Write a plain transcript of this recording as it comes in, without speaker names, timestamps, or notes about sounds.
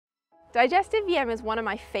Digestive VM is one of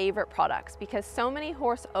my favorite products because so many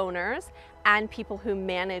horse owners and people who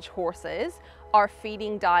manage horses are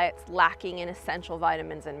feeding diets lacking in essential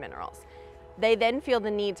vitamins and minerals. They then feel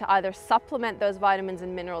the need to either supplement those vitamins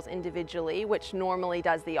and minerals individually, which normally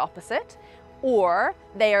does the opposite, or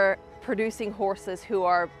they are producing horses who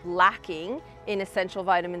are lacking in essential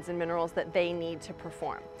vitamins and minerals that they need to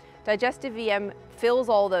perform. Digestive VM fills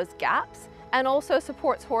all those gaps and also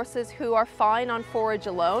supports horses who are fine on forage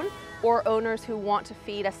alone or owners who want to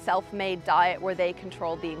feed a self-made diet where they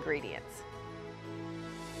control the ingredients.